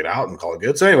take it out and call it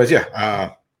good. So anyways,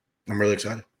 I'm really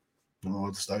excited. I don't know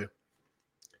what to tell you.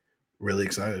 Really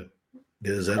excited.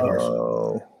 Get his head horse.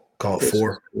 Oh, call it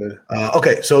FORE.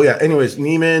 Okay, so yeah. Anyways,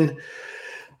 Neiman.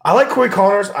 I like Corey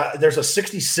Connors. There's a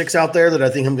 66 out there that I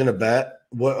think I'm going to bet.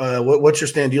 What's your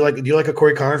stand? Do you like a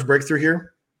Corey Connors breakthrough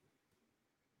here?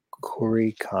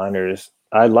 Corey Connors.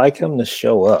 I like him to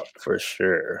show up for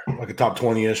sure. Like a top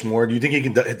 20-ish more. Do you think he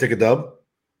can take a dub?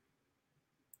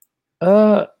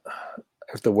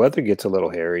 If the weather gets a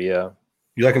little hairy, yeah.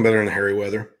 You like him better in hairy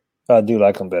weather? I do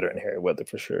like him better in hairy weather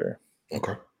for sure.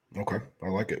 Okay. I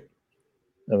like it.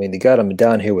 I mean, they got him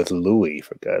down here with Louis,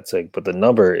 for God's sake, but the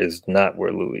number is not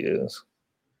where Louis is.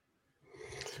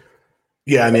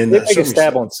 Yeah, I mean, they take a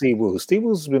stab on Siwoo.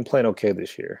 Siwoo's been playing okay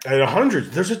this year. At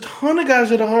 100, there's a ton of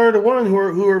guys at 100-1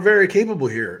 who are very capable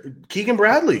here. Keegan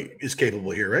Bradley is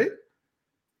capable here, right?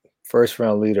 First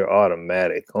round leader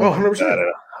automatic. 100%. At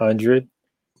 100.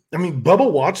 I mean, Bubba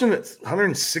Watson at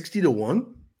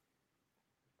 160-1.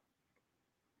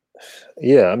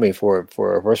 Yeah, I mean, for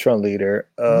a first round leader,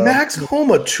 Max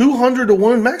Homa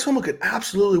 200-1. Max Homa could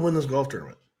absolutely win this golf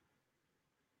tournament.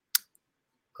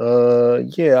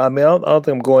 Yeah, I mean, I don't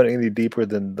think I'm going any deeper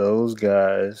than those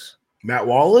guys. Matt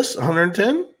Wallace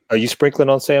 110. Are you sprinkling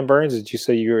on Sam Burns? Did you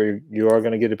say you are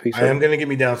going to get a piece? I am going to get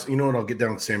me down. You know what? I'll get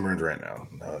down with Sam Burns right now.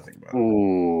 Now that I think about it.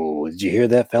 Ooh, did you hear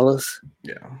that, fellas?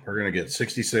 Yeah, we're going to get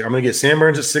 66. I'm going to get Sam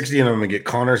Burns at 60, and I'm going to get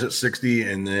Connors at 60,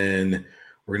 and then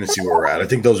we're going to see where we're at. I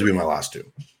think those will be my last two.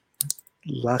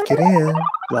 Lock it in.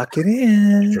 Lock it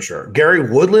in. For sure. Gary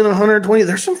Woodland 120.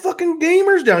 There's some fucking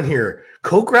gamers down here.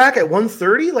 Kokrak at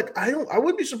 130. Like, I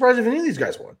wouldn't be surprised if any of these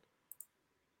guys won.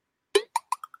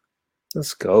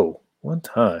 Let's go. One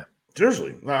time.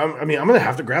 Seriously. I mean, I'm going to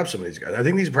have to grab some of these guys. I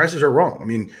think these prices are wrong. I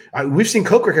mean, we've seen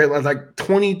Kokrak at like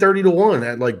 20, 30-1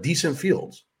 at like decent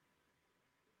fields.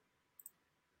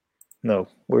 No,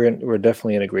 we're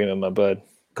definitely in agreement, my bud.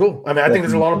 Cool. I mean, I think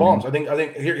there's a lot of bombs. I think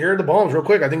here are the bombs real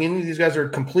quick. I think any of these guys are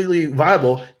completely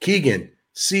viable. Keegan,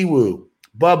 Siwoo,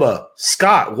 Bubba,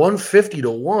 Scott,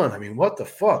 150-1. I mean, what the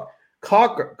fuck?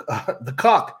 The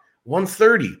Cock,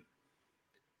 130.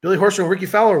 Billy Horschel and Ricky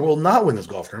Fowler will not win this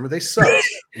golf tournament. They suck.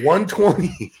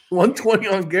 120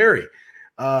 on Gary.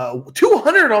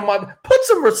 200 on my – put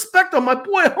some respect on my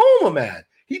boy Homa, man.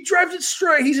 He drives it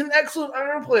straight. He's an excellent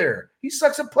iron player. He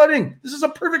sucks at putting. This is a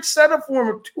perfect setup for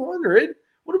him of 200.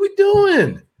 What are we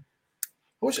doing?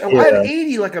 I wish I had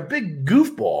 80 like a big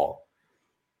goofball.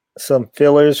 Some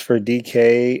fillers for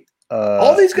DK.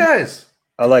 All these guys.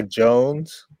 I like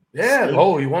Jones. Yeah. Sink.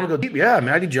 Oh, you want to go deep? Yeah,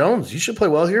 Matty Jones. You should play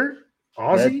well here.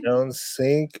 Aussie. Matt Jones,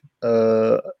 Sink.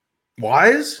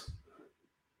 Wise.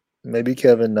 Maybe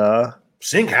Kevin Na.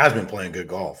 Sink has been playing good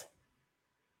golf.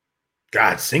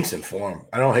 God, Sink's in form.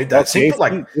 I don't hate that. Sink,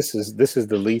 like this is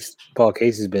the least Paul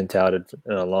Casey's been touted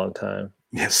in a long time.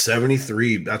 Yeah,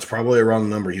 73. That's probably a wrong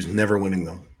number. He's never winning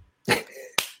them. I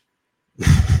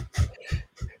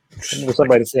remember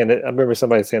somebody saying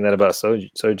that about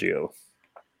Sergio.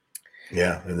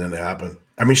 Yeah, and then it happened.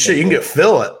 I mean, shit, you can get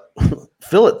Phil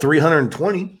at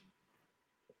 320.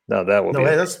 No, that will be.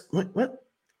 Hey, that's what?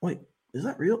 Wait, is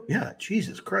that real? Yeah,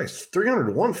 Jesus Christ,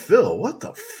 301 Phil. What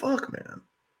the fuck, man?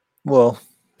 Well,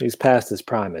 he's past his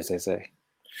prime, as they say.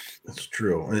 That's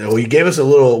true. Well, he gave us a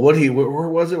little. Where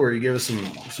was it? Where he gave us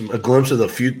a glimpse of the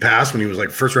feud past when he was like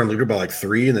first round leader by like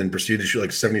 3, and then proceeded to shoot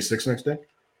like 76 next day.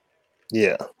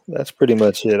 Yeah, that's pretty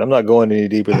much it. I'm not going any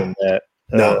deeper than that.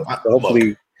 No,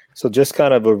 hopefully. So just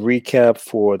kind of a recap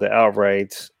for the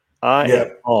outrights. I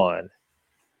am on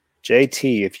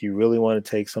JT. If you really want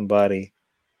to take somebody,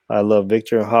 I love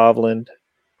Victor Hovland,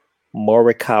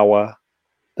 Morikawa.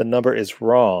 The number is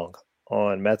wrong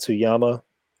on Matsuyama.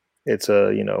 It's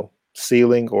a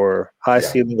ceiling or high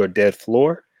ceiling or dead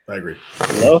floor. I agree.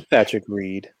 Love Patrick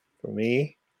Reed for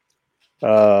me.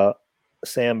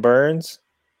 Sam Burns,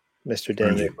 Mr.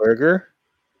 Daniel Berger,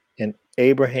 and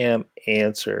Abraham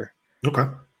Answer. Okay.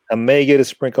 I may get a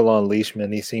sprinkle on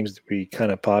Leishman. He seems to be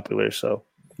kind of popular. So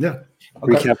yeah.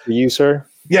 Okay. Recap for you, sir.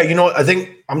 Yeah, you know what? I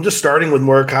think I'm just starting with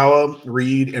Morikawa,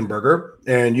 Reed, and Berger,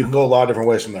 and you can go a lot of different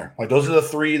ways from there. Like those are the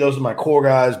 3. Those are my core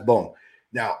guys. Boom.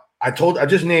 Now I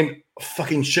just named a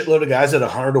fucking shitload of guys at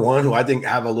 100-1 who I think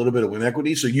have a little bit of win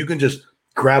equity. So you can just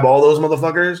grab all those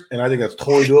motherfuckers, and I think that's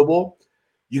totally doable.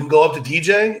 You can go up to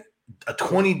DJ. A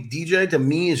 20 DJ to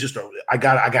me is just I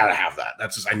gotta have that.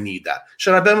 That's just I need that.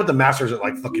 Should I bet with the Masters at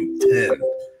like fucking 10,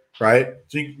 right?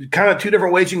 So you kind of 2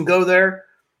 different ways you can go there.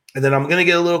 And then I'm gonna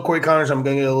get a little Corey Connors. I'm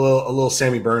gonna get a little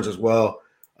Sammy Burns as well,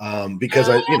 because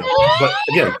But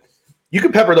again, you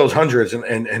can pepper those hundreds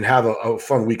and have a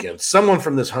fun weekend. Someone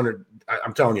from this 100,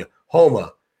 I'm telling you,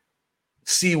 Homa,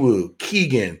 Siwoo,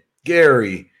 Keegan,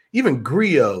 Gary, even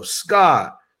Griot,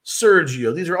 Scott,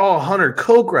 Sergio. These are all 100.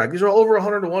 Kokrak. These are all over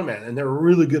 100 to 1, man, and they're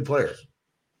really good players.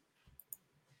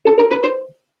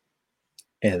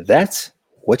 And that's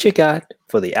what you got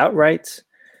for the outrights.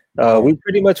 We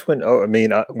pretty much went.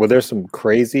 Were there some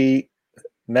crazy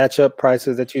matchup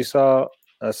prices that you saw?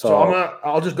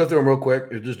 I'll just go through them real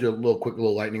quick. Just do a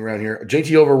little lightning round here.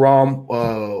 JT over Rom,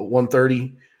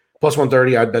 130 plus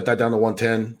 130. I'd bet that down to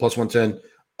 110 plus 110.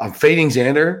 I'm fading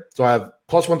Xander, so I have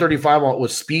plus 135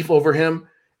 with Spieth over him,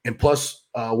 and plus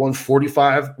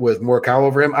 145 with Morikawa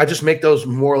over him. I just make those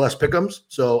more or less pick'ems,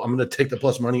 so I'm going to take the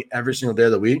plus money every single day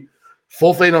of the week.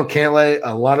 Full fade on Cantlay,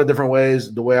 a lot of different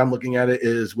ways. The way I'm looking at it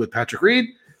is with Patrick Reed.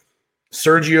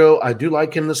 Sergio, I do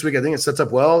like him this week. I think it sets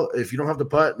up well. If you don't have to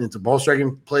putt and it's a ball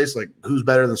striking place, like who's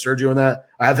better than Sergio in that?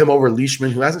 I have him over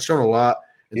Leishman, who hasn't shown a lot.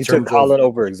 You took Colin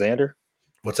over Xander?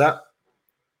 What's that?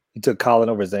 You took Colin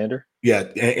over Xander? Yeah,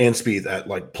 and Spieth at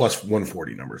like plus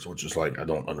 140 numbers, which is like, I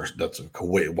don't understand. That's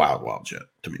a wild shit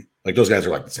to me. Like those guys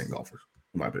are like the same golfers,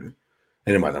 in my opinion,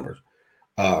 and in my numbers.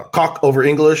 Cock over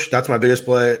English. That's my biggest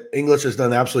play. English has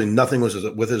done absolutely nothing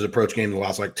with his approach game in the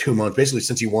last like 2 months, basically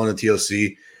since he won the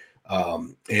TOC.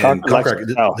 And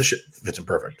this shit fits him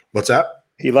perfect. What's that?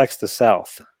 He likes the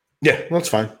South. Yeah, that's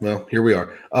fine. Well, here we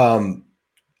are.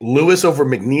 Lewis over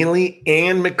McNeely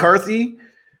and McCarthy.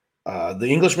 The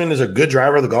Englishman is a good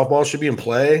driver. The golf ball should be in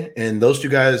play, and those two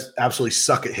guys absolutely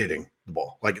suck at hitting the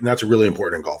ball. Like, and that's really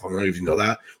important in golf. I don't know if you know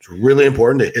that. It's really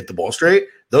important to hit the ball straight.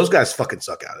 Those guys fucking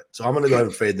suck at it. So I'm going to go ahead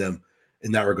and fade them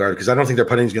in that regard because I don't think their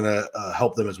putting is going to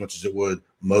help them as much as it would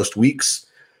most weeks.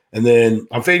 And then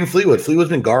I'm fading Fleetwood. Fleetwood's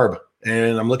been garb,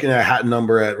 and I'm looking at a Hatton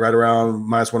number at right around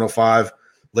minus 105,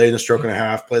 lay in a stroke and a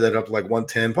half, play that up to like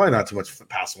 110, probably not too much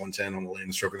past 110 on the lay in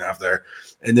a stroke and a half there.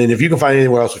 And then if you can find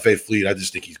anywhere else to fade Fleet, I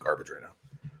just think he's garbage right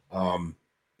now.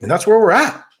 And that's where we're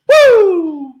at.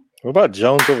 Woo! What about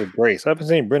Jones over Grace? I haven't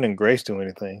seen Brendan Grace do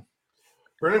anything.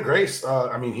 Brendan Grace,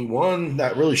 he won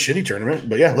that really shitty tournament.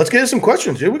 But yeah, let's get into some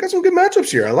questions, dude. We got some good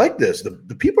matchups here. I like this.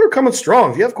 The people are coming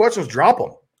strong. If you have questions, drop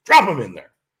them. Drop them in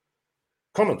there.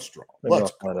 Coming strong.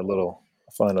 Let's find a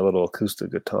little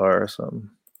acoustic guitar or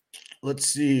something. Let's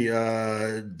see.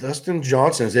 Dustin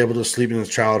Johnson is able to sleep in his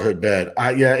childhood bed.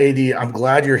 Yeah, AD, I'm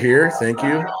glad you're here. Thank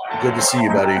you. Good to see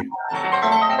you, buddy.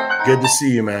 Good to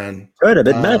see you, man. Good, a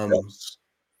bit matchups.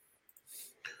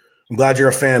 I'm glad you're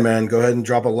a fan, man. Go ahead and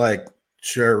drop a like,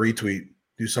 share, retweet,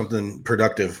 do something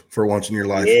productive for once in your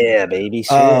life. Yeah, baby.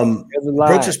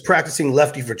 Brooks is practicing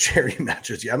lefty for charity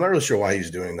matches. Yeah, I'm not really sure why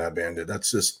he's doing that, Bandit.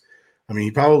 That's just, he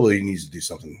probably needs to do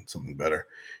something better.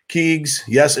 Keegs,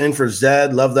 yes, in for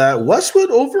Zed. Love that.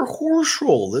 Westwood over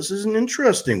Horschel. This is an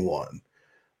interesting one.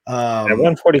 At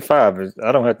 145,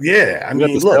 I don't have to. Yeah,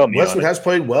 look, Westwood has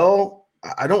played well.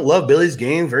 I don't love Billy's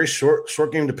game. Very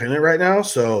short game dependent right now.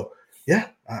 So, yeah,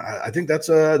 I think that's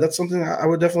something I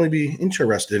would definitely be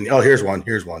interested in. Oh, here's one.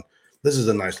 This is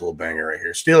a nice little banger right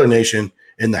here. Steeler Nation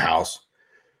in the house.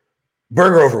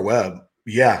 Berger over Webb.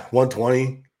 Yeah,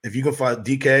 120. If you can find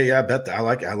DK, yeah, I bet that. I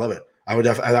like it. I love it. I'd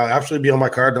absolutely be on my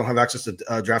card. Don't have access to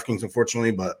DraftKings,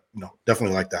 unfortunately, but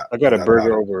definitely like that. I got a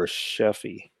Berger over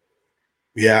Sheffy.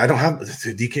 Yeah, I don't have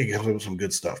DK gives some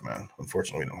good stuff, man.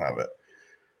 Unfortunately, we don't have it.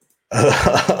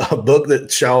 A book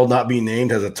that shall not be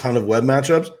named has a ton of web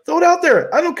matchups. Throw it out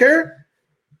there. I don't care.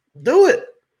 Do it.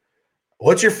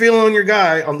 What's your feeling on your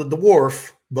guy on the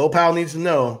dwarf? Bo Powell needs to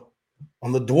know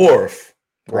on the dwarf.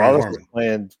 Wallace is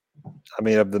playing.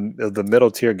 Of the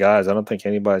middle tier guys, I don't think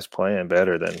anybody's playing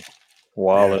better than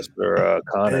Wallace or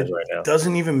Connors right now. It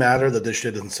doesn't even matter that this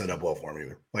shit doesn't set up well for him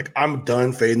either. Like, I'm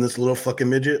done fading this little fucking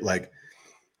midget. Like,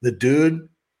 the dude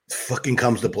fucking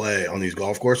comes to play on these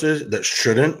golf courses that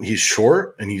shouldn't. He's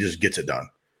short and he just gets it done.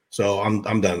 So I'm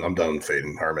done. I'm done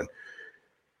fading Harmon.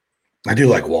 I do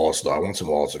like Wallace though. I want some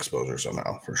Wallace exposure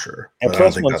somehow for sure. And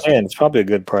plus 110, it's probably a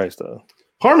good price though.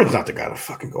 Harmon's not the guy to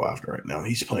fucking go after right now.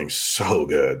 He's playing so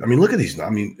good. Look at these.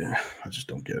 I just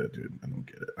don't get it, dude. I don't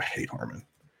get it. I hate Harmon.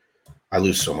 I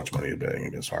lose so much money betting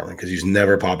against Harmon because he's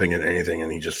never popping in anything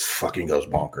and he just fucking goes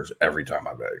bonkers every time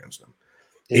I bet against him.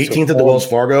 18th at the Wells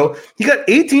Fargo. He got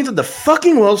 18th at the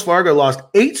fucking Wells Fargo, lost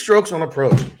 8 strokes on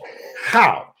approach.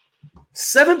 How?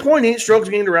 7.8 strokes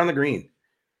gained around the green.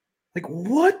 Like,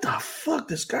 what the fuck?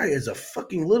 This guy is a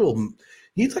fucking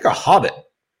he's like a hobbit.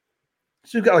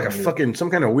 He's got like a fucking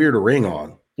some kind of weird ring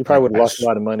on. You probably would have lost a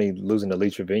lot of money losing to Lee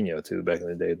Trevino too back in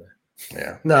the day.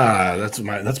 Yeah. Nah, that's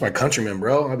my countryman,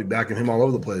 bro. I'll be backing him all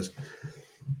over the place.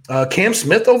 Cam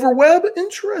Smith over Webb.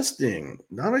 Interesting.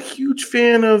 Not a huge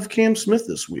fan of Cam Smith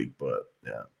this week, but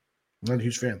yeah, not a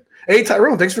huge fan. Hey,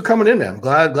 Tyrone, thanks for coming in, man. I'm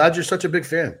glad you're such a big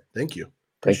fan. Thank you.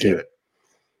 Appreciate it.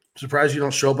 I'm surprised you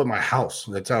don't show up at my house.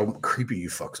 That's how creepy you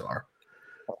fucks are.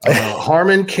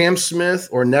 Harmon, Cam Smith,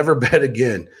 or never bet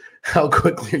again. How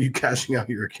quickly are you cashing out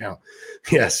your account?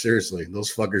 Yeah, seriously.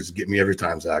 Those fuckers get me every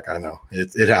time, Zach. I know.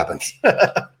 It happens.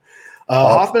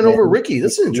 Hoffman over Ricky.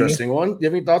 This is an interesting one. Do you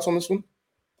have any thoughts on this one?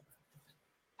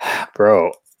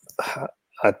 Bro,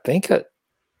 I think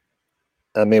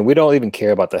I mean, we don't even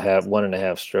care about the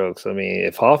 1.5 strokes. I mean,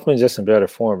 if Hoffman's just in better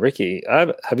form, Ricky,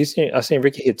 I've seen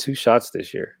Ricky hit 2 shots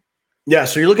this year. Yeah,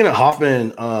 so you're looking at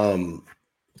Hoffman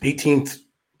 18th,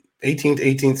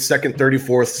 2nd,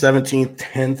 34th, 17th,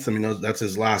 10th. I mean, that's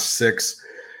his last 6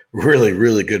 really,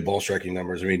 really good ball striking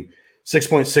numbers. I mean,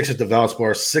 6.6 at the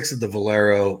Valspar, 6 at the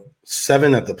Valero,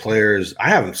 7 at the Players. I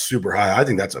have him super high. I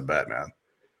think that's a bet, man.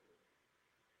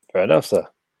 Fair enough, sir.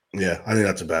 Yeah, I think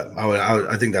that's a bet.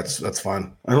 I think that's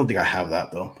fine. I don't think I have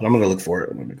that though, but I'm gonna look for it.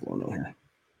 I'm gonna make a little note here.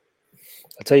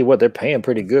 I'll tell you what, they're paying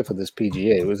pretty good for this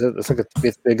PGA. It's like a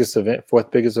 5th biggest event, 4th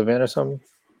biggest event or something.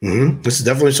 Mm-hmm. This is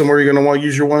definitely somewhere you're gonna want to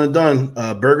use your one and done.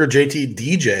 Burger, JT,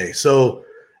 DJ. So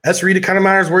that's Reed. It kind of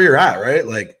matters where you're at, right?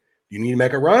 Like, you need to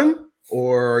make a run,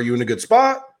 or are you in a good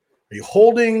spot? Are you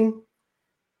holding?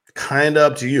 Kind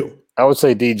of up to you. I would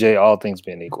say DJ, all things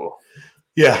being equal.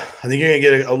 Yeah, I think you're gonna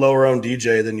get a lower owned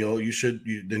DJ than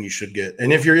you should get.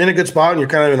 And if you're in a good spot and you're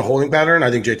kind of in a holding pattern,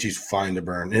 I think JT's fine to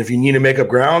burn. And if you need to make up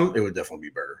ground, it would definitely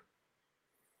be Burger.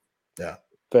 Yeah.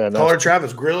 Caller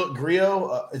Travis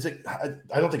Griot. Is it?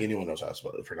 I don't think anyone knows how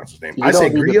to pronounce his name. I say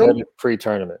Griot.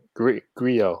 Pre-tournament.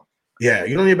 Griot. Yeah,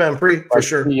 you don't need to bet him pre for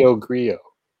sure. Griot.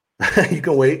 You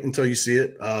can wait until you see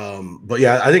it. But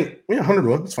yeah, I think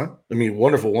 101. That's fine. I mean,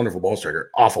 wonderful ball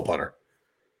striker. Awful putter.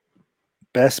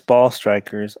 Best ball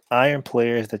strikers, iron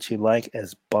players that you like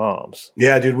as bombs.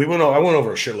 Yeah, dude, I went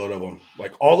over a shitload of them.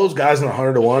 Like all those guys in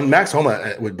 100-1. Max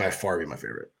Homa would by far be my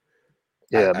favorite.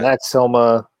 Yeah, Max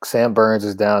Homa, Sam Burns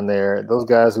is down there. Those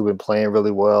guys who've been playing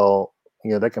really well,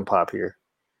 they can pop here.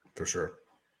 For sure.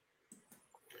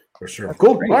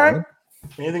 Cool. Great, all right. Man.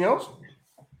 Anything else?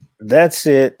 That's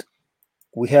it.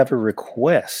 We have a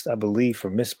request, I believe,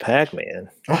 from Miss Pac-Man.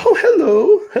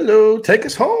 Oh, hello. Take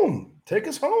us home.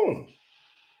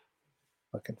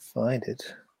 I can find it.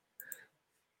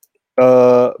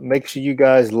 Make sure you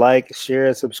guys like, share,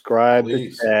 and subscribe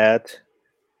to chat.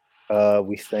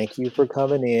 We thank you for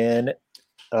coming in.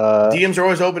 DMs are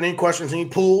always open. Any questions, any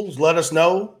pools, let us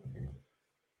know.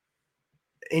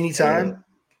 Anytime.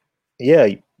 Yeah,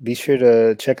 be sure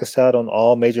to check us out on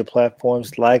all major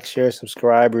platforms. Like, share,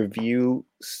 subscribe, review.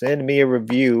 Send me a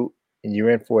review, and you're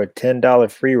in for a $10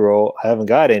 free roll. I haven't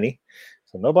got any.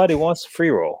 So nobody wants a free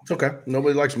roll. It's okay.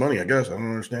 Nobody likes money, I guess. I don't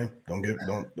understand. Don't get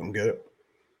it.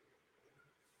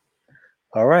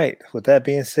 All right. With that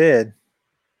being said,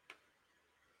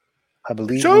 I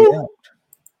believe There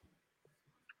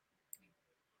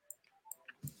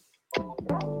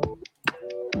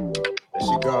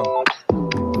she go.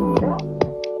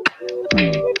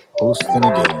 Hosting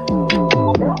again.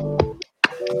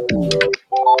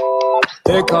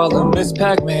 They call her Miss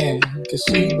Pac-Man, cause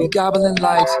she be gobbling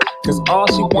likes. Cause all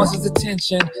she wants is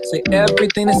attention. Say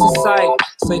everything that's in sight.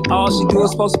 Say all she do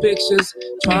is post pictures,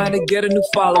 trying to get a new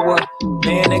follower.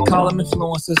 Man, they call them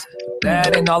influencers.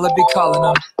 That ain't all they be calling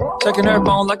them. Checking her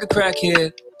phone like a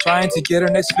crackhead, trying to get her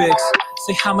next fix.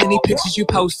 Say how many pictures you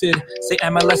posted. Say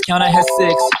MLS count, I had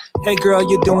 6. Hey girl,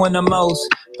 you're doing the most,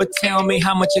 but tell me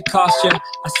how much it cost you.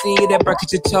 I see that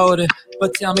bracket you told her,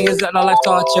 but tell me, is that all I've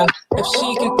taught you? If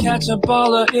she could catch a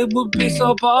baller, it would be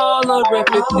so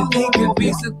ballerific. If he could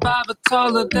be 5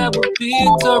 taller, that would be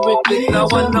terrific. Now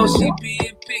I know she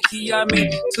being picky, I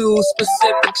mean too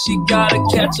specific. She gotta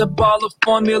catch a baller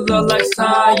formula like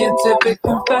scientific.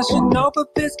 Confessional,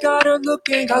 but this got her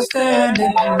looking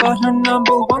outstanding. But her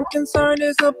number one concern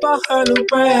is about her new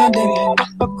branding.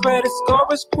 Her credit score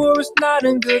is poor, it's not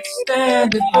in good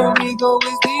standing. Her ego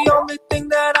is the only thing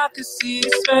that I can see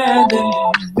expanding.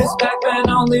 Miss Pac-Man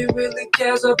only really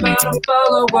cares about her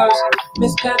followers.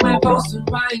 Miss Pac-Man posting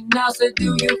right now, say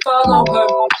do you follow her?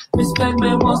 Miss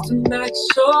Pac-Man wants to make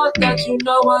sure that you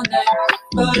know her name.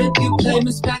 But if you play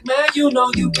Miss Pac-Man, you know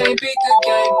you can't beat the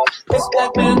game. Miss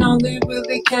Pac-Man only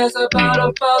really cares about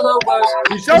her followers.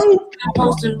 Miss Pac-Man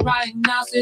posting right now, say